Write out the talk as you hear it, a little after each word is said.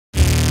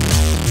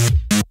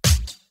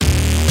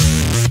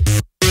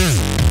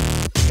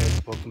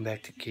welcome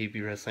back to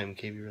KB Wrestling. I'm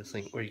KB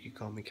Wrestling, or you can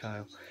call me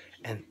Kyle.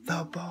 And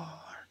The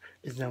Bar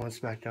is now on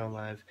SmackDown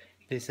Live.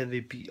 They said they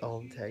beat all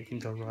the tag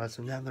teams on Raw,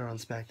 so now they're on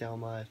SmackDown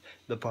Live.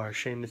 The Bar,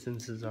 Sheamus and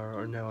Cesaro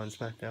are now on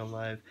SmackDown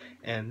Live,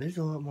 and there's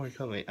a lot more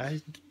coming.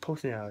 I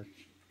posted out a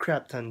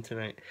crap ton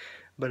tonight,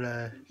 but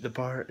The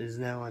Bar is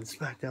now on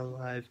SmackDown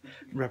Live.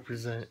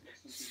 Represent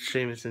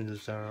Sheamus and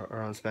Cesaro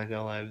are on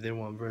SmackDown Live. They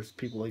want versus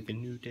people like the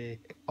New Day,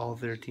 all of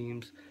their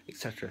teams,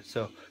 etc.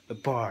 So The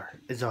Bar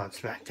is on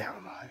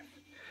SmackDown Live.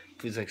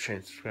 Please like, share,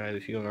 and subscribe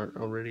if you aren't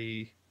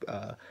already.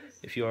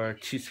 If you are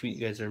too sweet,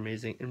 you guys are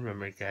amazing. And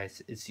remember,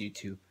 guys, it's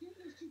YouTube.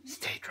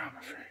 Stay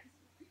drama free.